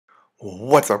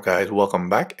What's up guys, welcome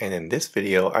back, and in this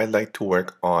video I'd like to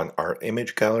work on our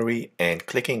image gallery and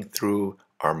clicking through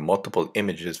our multiple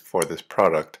images for this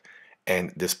product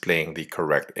and displaying the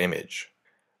correct image.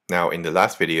 Now in the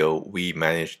last video we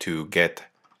managed to get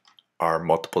our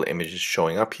multiple images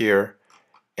showing up here,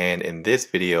 and in this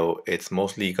video it's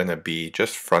mostly gonna be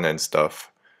just front-end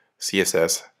stuff,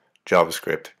 CSS,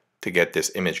 JavaScript, to get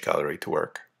this image gallery to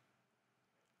work.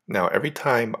 Now, every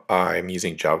time I'm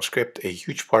using JavaScript, a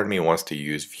huge part of me wants to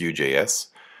use Vue.js,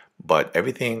 but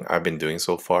everything I've been doing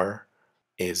so far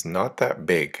is not that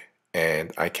big,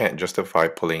 and I can't justify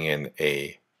pulling in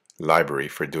a library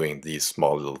for doing these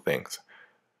small little things.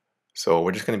 So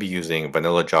we're just going to be using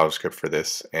vanilla JavaScript for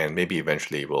this, and maybe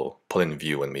eventually we'll pull in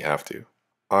Vue when we have to.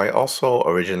 I also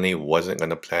originally wasn't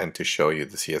going to plan to show you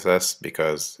the CSS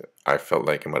because I felt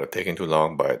like it might have taken too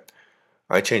long, but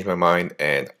I changed my mind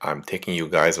and I'm taking you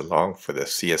guys along for the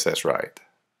CSS ride.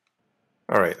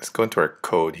 Alright, let's go into our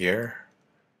code here.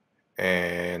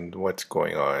 And what's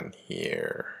going on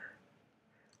here?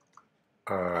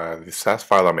 The Sass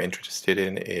file I'm interested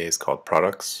in is called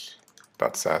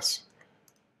products.sass.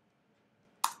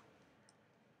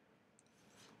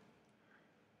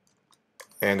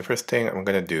 And the first thing I'm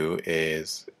going to do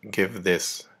is give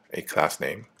this a class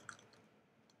name.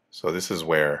 So this is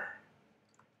where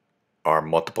our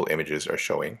multiple images are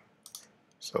showing.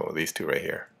 So these two right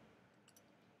here.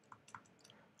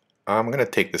 I'm going to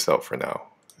take this out for now,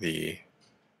 the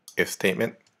if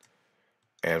statement,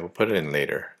 and we'll put it in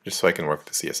later just so I can work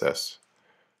the CSS.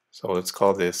 So let's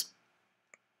call this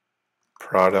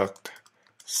product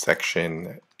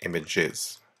section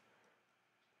images,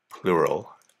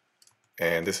 plural,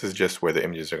 and this is just where the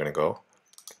images are going to go.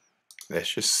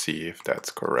 Let's just see if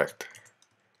that's correct.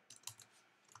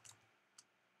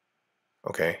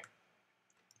 Okay,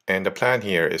 and the plan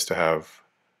here is to have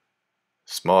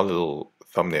small little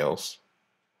thumbnails,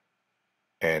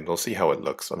 and we'll see how it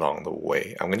looks along the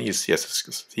way. I'm going to use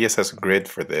CSS grid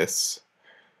for this.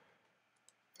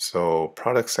 So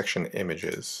product section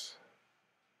images.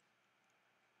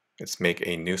 Let's make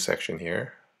a new section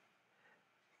here.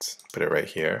 Let's put it right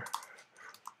here.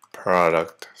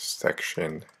 Product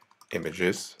section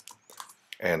images.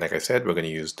 And like I said, we're going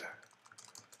to use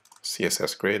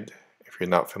CSS grid. If you're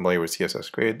not familiar with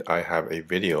CSS grid, I have a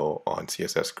video on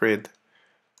CSS grid.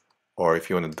 Or if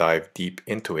you want to dive deep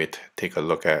into it, take a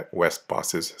look at Wes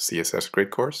Boss's CSS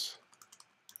grid course.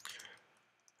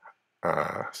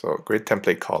 So grid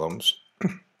template columns.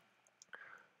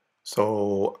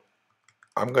 So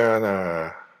I'm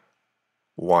gonna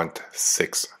want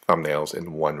 6 thumbnails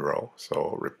in one row.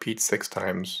 So repeat 6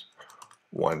 times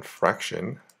one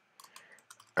fraction.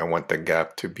 I want the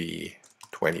gap to be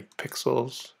 20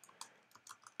 pixels,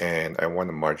 and I want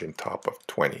a margin top of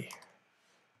 20.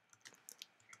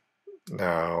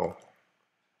 Now,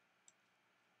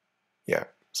 yeah,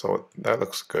 so that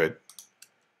looks good.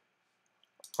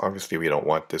 Obviously, we don't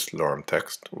want this lorem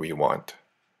text. We want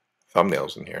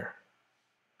thumbnails in here.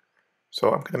 So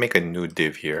I'm going to make a new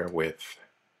div here with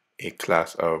a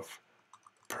class of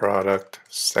product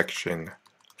section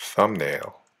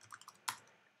thumbnail.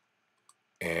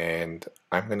 And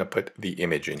I'm going to put the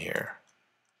image in here.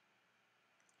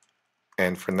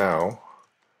 And for now,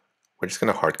 we're just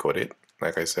going to hard code it,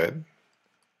 like I said.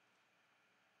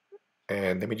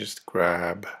 And let me just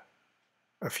grab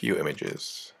a few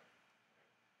images.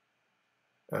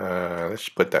 Let's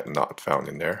put that not found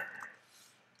in there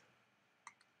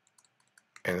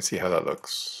and see how that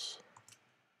looks.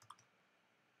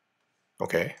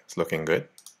 Okay, it's looking good.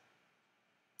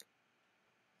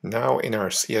 Now in our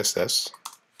CSS,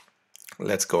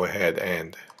 let's go ahead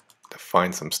and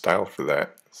define some style for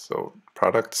that. So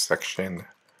product section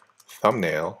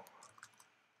thumbnail.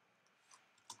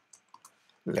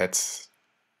 Let's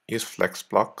use flex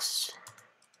blocks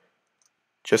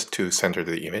just to center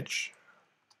the image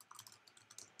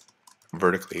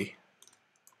vertically.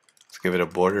 Let's give it a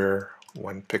border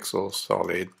 1 pixel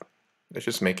solid. Let's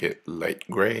just make it light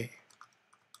gray.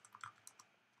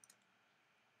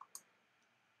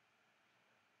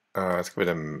 Let's give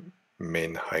it a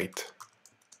min height.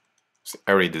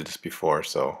 I already did this before,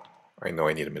 so I know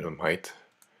I need a minimum height.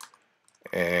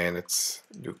 And let's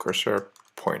do cursor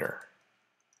pointer.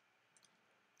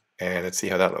 And let's see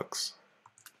how that looks.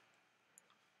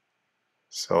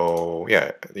 So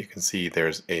yeah, you can see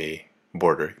there's a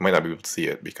border. You might not be able to see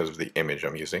it because of the image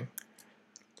I'm using.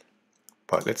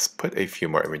 But let's put a few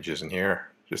more images in here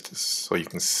just so you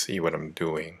can see what I'm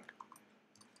doing.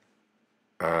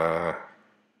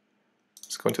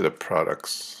 Let's go into the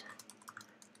products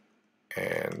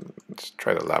and let's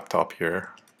try the laptop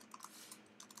here.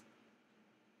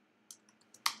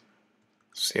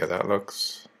 See how that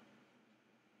looks.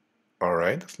 All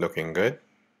right, it's looking good.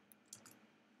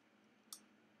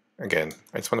 Again,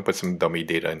 I just want to put some dummy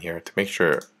data in here to make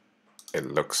sure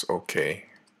it looks okay.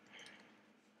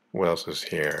 What else is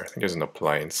here? I think there's an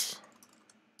appliance.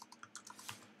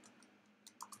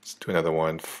 Let's do another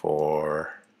one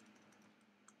for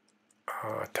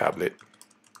a tablet.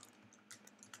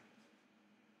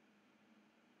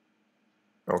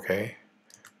 Okay,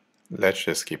 let's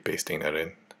just keep pasting that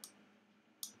in.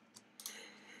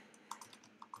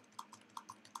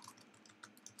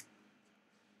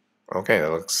 Okay,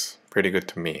 that looks pretty good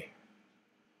to me.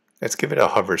 Let's give it a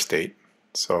hover state.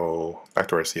 So back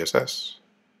to our CSS.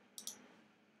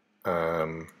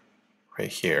 Right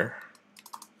here,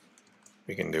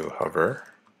 we can do hover.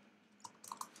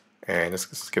 And let's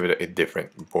just give it a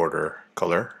different border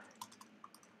color.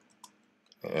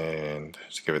 And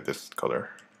just give it this color.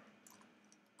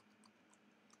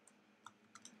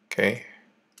 Okay.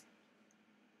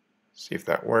 See if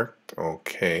that worked.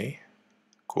 Okay.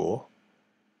 Cool.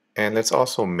 And let's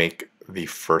also make the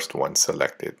first one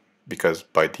selected, because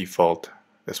by default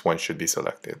this one should be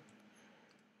selected.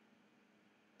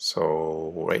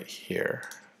 So right here,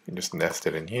 you just nest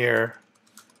it in here.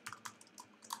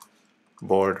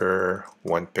 Border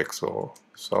 1 pixel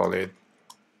solid.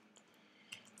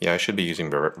 Yeah, I should be using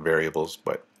variables,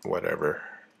 but whatever.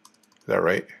 Is that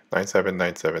right?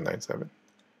 979797.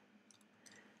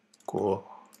 Cool.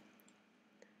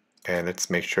 And let's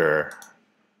make sure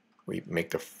we make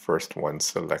the first one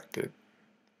selected.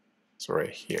 So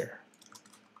right here.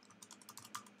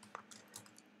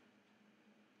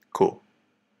 Cool.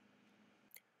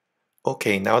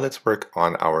 Okay, now let's work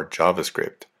on our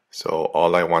JavaScript. So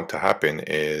all I want to happen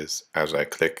is, as I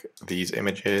click these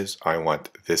images, I want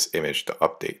this image to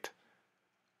update.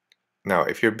 Now,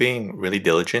 if you're being really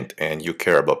diligent and you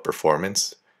care about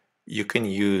performance, you can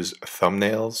use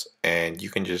thumbnails and you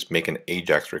can just make an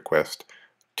AJAX request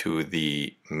to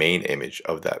the main image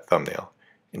of that thumbnail.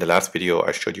 In the last video,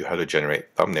 I showed you how to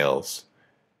generate thumbnails.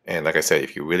 And like I said,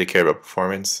 if you really care about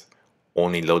performance,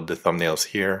 only load the thumbnails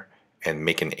here and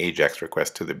make an AJAX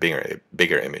request to the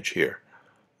bigger image here.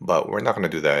 But we're not going to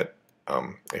do that.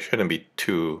 It shouldn't be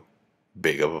too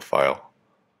big of a file.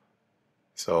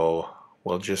 So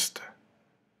we'll just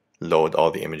load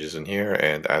all the images in here,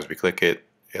 and as we click it,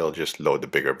 it'll just load the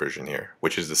bigger version here,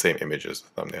 which is the same image as the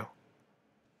thumbnail.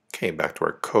 Okay, back to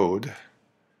our code.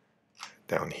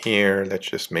 Down here, let's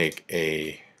just make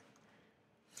a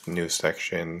new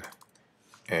section,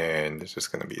 and this is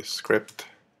going to be a script.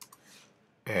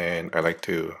 And I like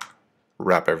to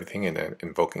wrap everything in an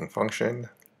invoking function.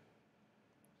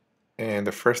 And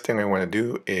the first thing I want to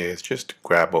do is just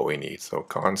grab what we need. So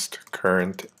const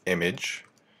current image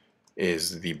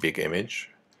is the big image.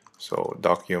 So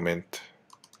document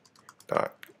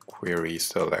dot query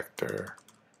selector,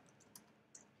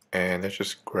 and let's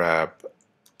just grab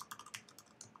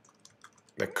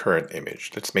the current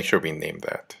image. Let's make sure we name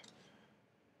that.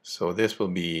 So this will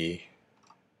be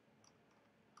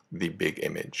the big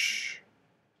image.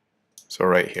 So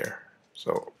right here.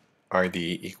 So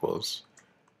ID equals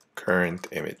current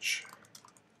image.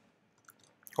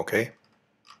 Okay.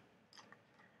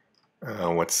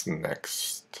 What's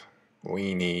next?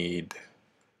 We need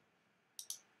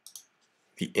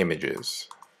the images.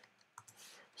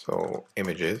 So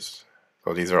images.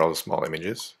 So these are all the small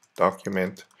images.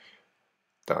 Document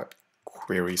dot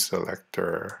query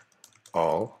selector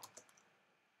all.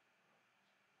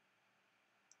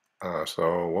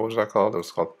 So what was that called? It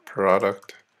was called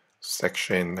product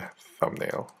section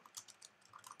thumbnail.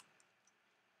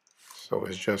 So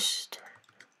it's just,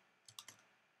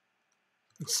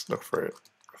 let's look for it.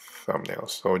 Thumbnails.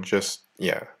 So just,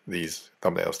 yeah, these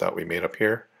thumbnails that we made up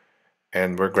here.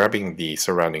 And we're grabbing the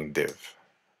surrounding div,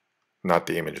 not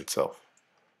the image itself.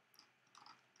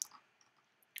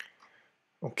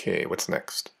 Okay, what's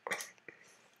next?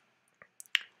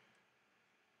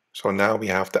 So now we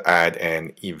have to add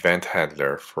an event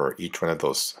handler for each one of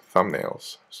those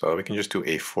thumbnails. So we can just do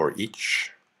a for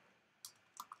each.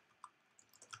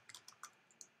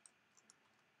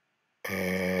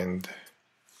 And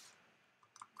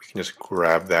we can just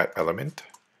grab that element.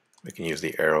 We can use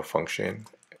the arrow function,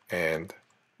 and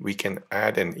we can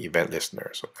add an event listener.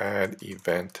 So add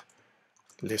event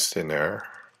listener.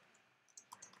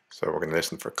 So we're going to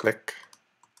listen for click.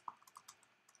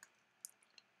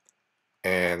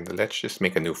 And let's just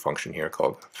make a new function here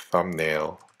called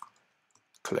thumbnail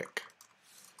click.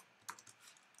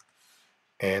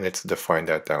 And let's define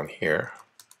that down here.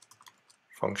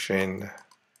 Function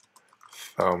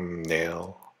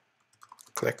thumbnail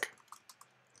click.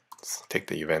 Let's take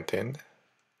the event in.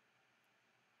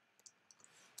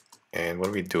 And what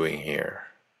are we doing here?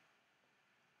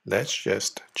 Let's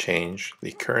just change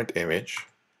the current image,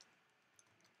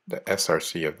 the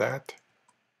src of that,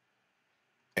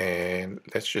 and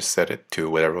let's just set it to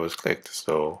whatever was clicked.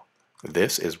 So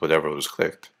this is whatever was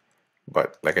clicked,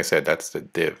 but like I said, that's the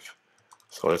div.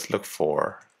 So let's look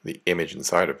for the image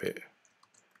inside of it.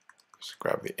 Just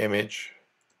grab the image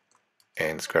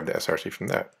and let's grab the src from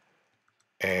that.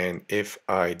 And if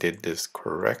I did this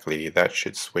correctly, that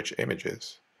should switch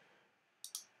images.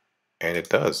 And it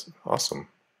does. Awesome.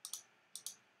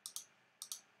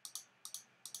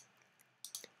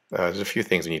 There's a few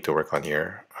things we need to work on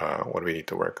here. What do we need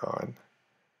to work on?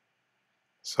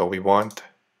 So we want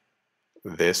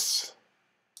this.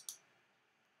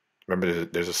 Remember,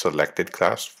 there's a selected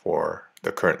class for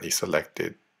the currently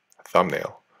selected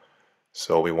thumbnail.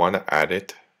 So we want to add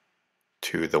it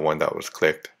to the one that was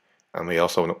clicked. And we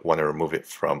also want to remove it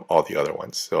from all the other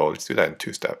ones. So let's do that in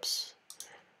 2 steps.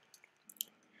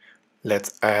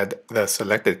 Let's add the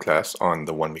selected class on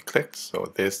the one we clicked.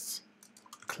 So this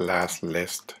class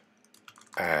list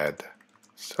add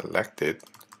selected.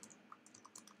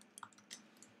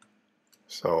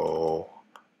 So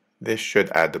this should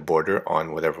add the border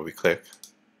on whatever we click.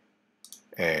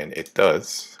 And it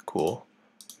does. Cool.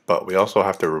 But we also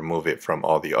have to remove it from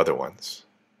all the other ones.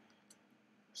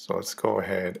 So let's go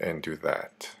ahead and do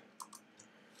that.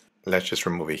 Let's just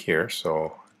remove it here.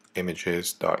 So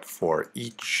images.for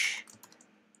each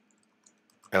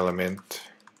element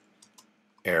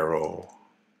arrow.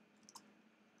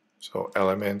 So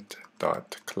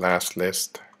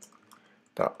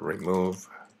element.classList.remove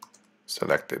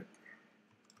selected.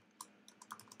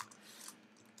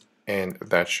 And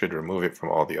that should remove it from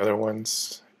all the other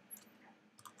ones.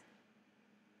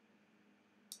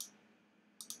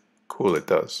 Cool, it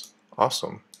does.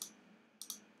 Awesome.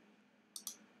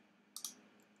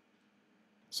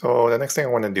 So the next thing I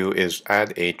want to do is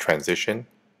add a transition.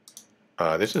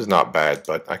 This is not bad,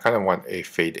 but I kind of want a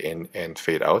fade in and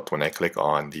fade out when I click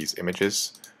on these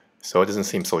images, so it doesn't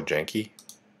seem so janky.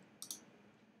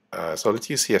 So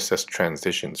let's use Css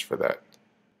Transitions for that.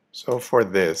 So for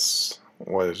this,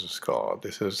 what is this called?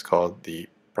 This is called the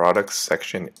product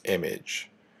section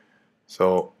image.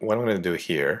 So what I'm going to do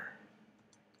here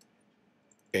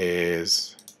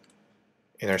is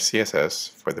in our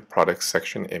CSS for the product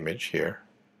section image here,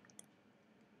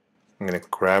 I'm going to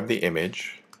grab the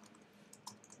image.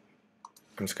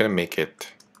 I'm just going to make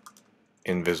it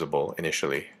invisible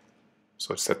initially.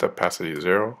 So set the opacity to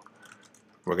 0.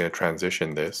 We're going to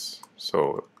transition this.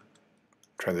 So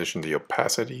transition the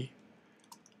opacity.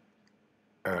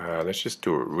 Let's just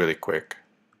do it really quick.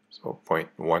 So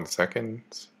 0.1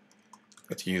 seconds.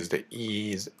 Let's use the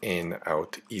ease in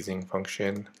out easing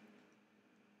function.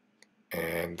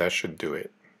 And that should do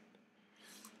it.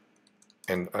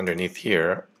 And underneath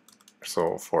here,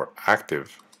 so for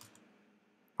active,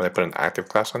 when I put an active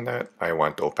class on that, I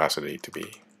want the opacity to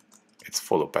be its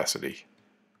full opacity.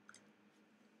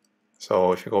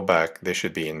 So if you go back, this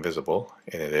should be invisible,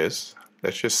 and it is.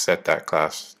 Let's just set that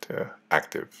class to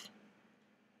active.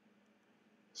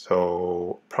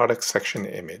 So product section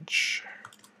image.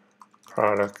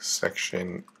 Product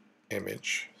section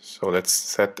image. So let's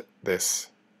set this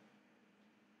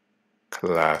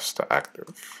class to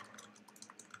active.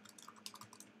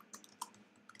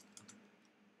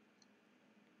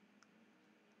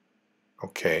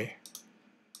 Okay.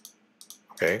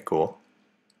 Okay, cool.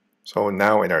 So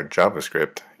now in our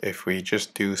JavaScript, if we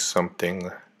just do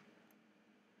something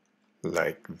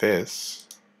like this,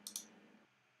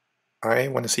 I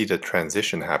want to see the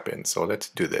transition happen. So let's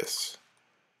do this.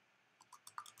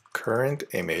 Current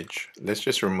image, let's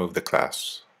just remove the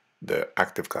class, the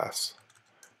active class,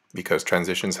 because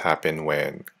transitions happen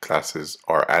when classes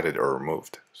are added or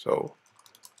removed. So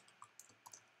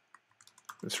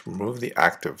let's remove the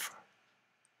active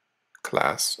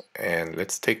class and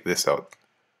let's take this out.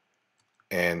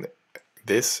 And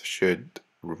this should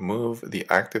remove the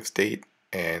active state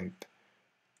and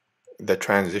the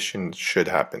transition should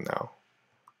happen now.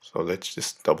 So let's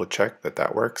just double check that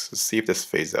that works. Let's see if this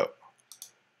fades out.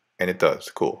 And it does.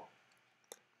 Cool.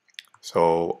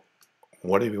 So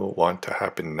what do we want to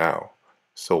happen now?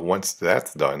 So once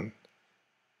that's done,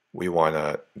 we want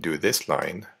to do this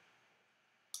line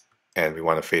and we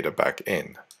want to fade it back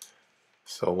in.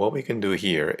 So what we can do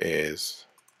here is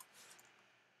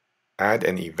add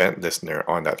an event listener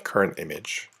on that current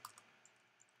image.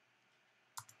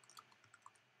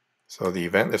 So the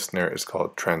event listener is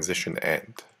called transition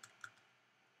end.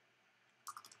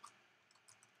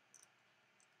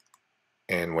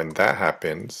 And when that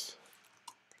happens,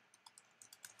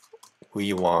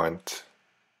 we want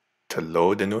to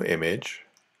load a new image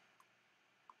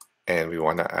and we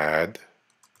want to add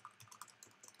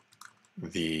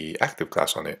the active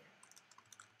class on it.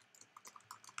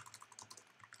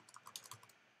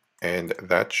 And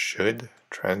that should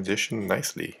transition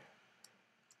nicely.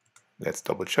 Let's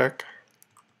double check.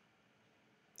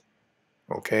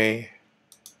 Okay,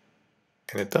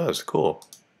 and it does. Cool.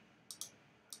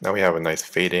 Now we have a nice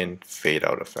fade in, fade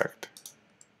out effect.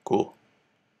 Cool.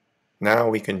 Now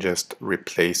we can just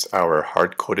replace our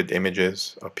hard-coded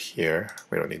images up here.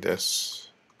 We don't need this.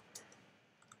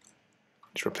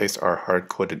 Just replace our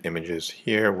hard-coded images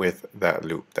here with that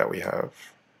loop that we have.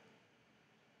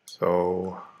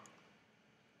 So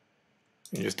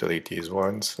you just delete these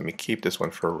ones. Let me keep this one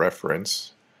for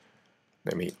reference.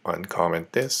 Let me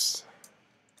uncomment this.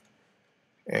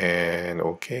 And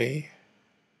okay.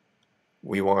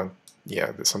 We want,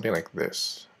 yeah, something like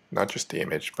this. Not just the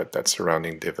image, but that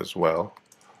surrounding div as well.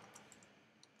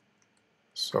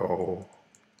 So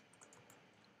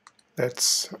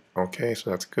that's okay,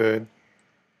 so that's good.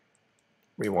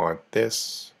 We want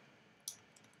this.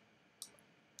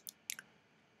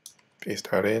 Paste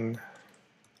that in.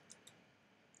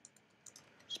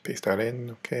 Just paste that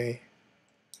in, okay.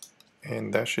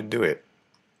 And that should do it.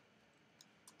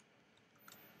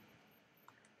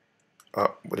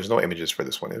 Well, there's no images for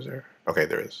this one, is there? Okay,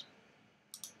 there is.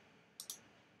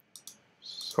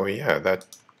 So yeah, that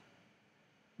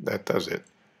does it.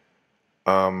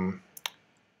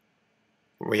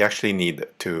 We actually need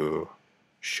to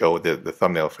show the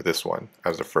thumbnail for this one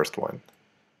as the first one.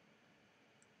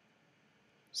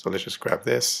 So let's just grab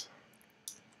this,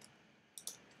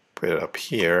 put it up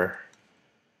here.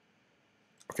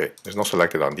 Okay, there's no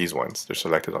selected on these ones. They're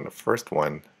selected on the first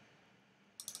one.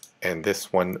 And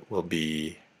this one will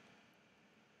be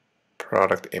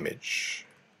product image.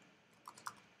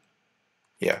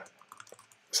 Yeah,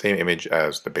 same image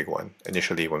as the big one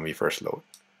initially when we first load.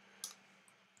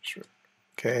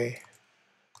 Okay,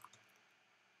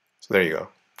 so there you go.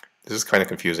 This is kind of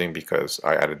confusing because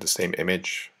I added the same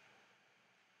image,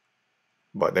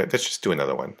 but let's just do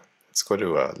another one. Let's go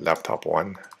to laptop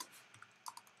 1.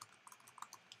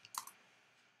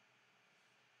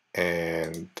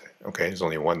 And okay, there's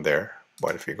only one there,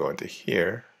 but if you go into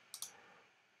here,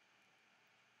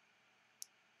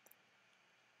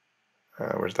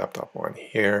 where's laptop 1?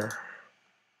 Here.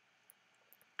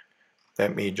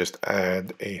 Let me just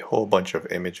add a whole bunch of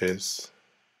images.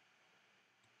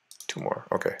 2 more,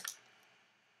 okay.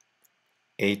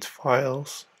 8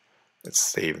 files. Let's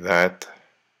save that.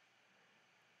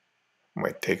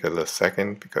 Might take a little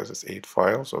second because it's 8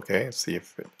 files. Okay, let's see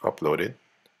if it uploaded.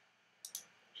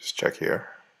 Just check here.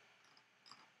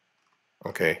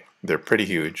 Okay, they're pretty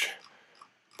huge,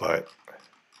 but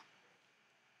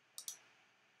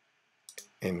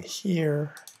in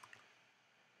here,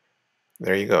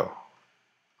 there you go.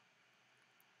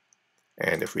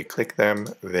 And if we click them,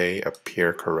 they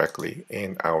appear correctly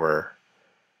in our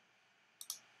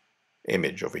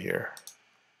image over here.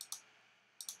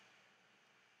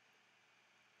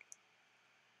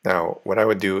 Now, what I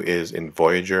would do is in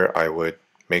Voyager, I would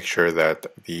make sure that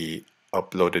the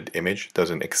uploaded image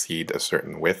doesn't exceed a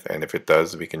certain width, and if it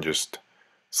does, we can just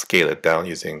scale it down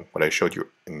using what I showed you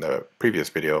in the previous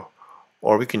video,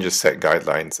 or we can just set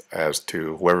guidelines as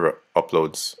to whoever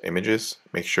uploads images,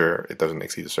 make sure it doesn't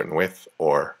exceed a certain width,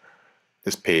 or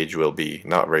this page will be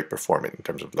not very performant in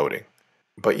terms of loading.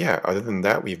 But yeah, other than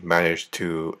that, we've managed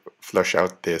to flush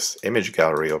out this image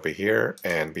gallery over here,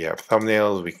 and we have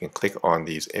thumbnails. We can click on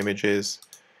these images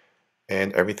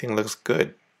and everything looks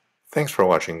good. Thanks for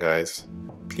watching, guys.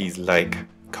 Please like,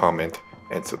 comment,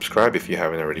 and subscribe if you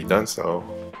haven't already done so.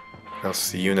 I'll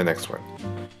see you in the next one.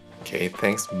 Okay,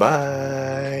 thanks.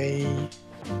 Bye.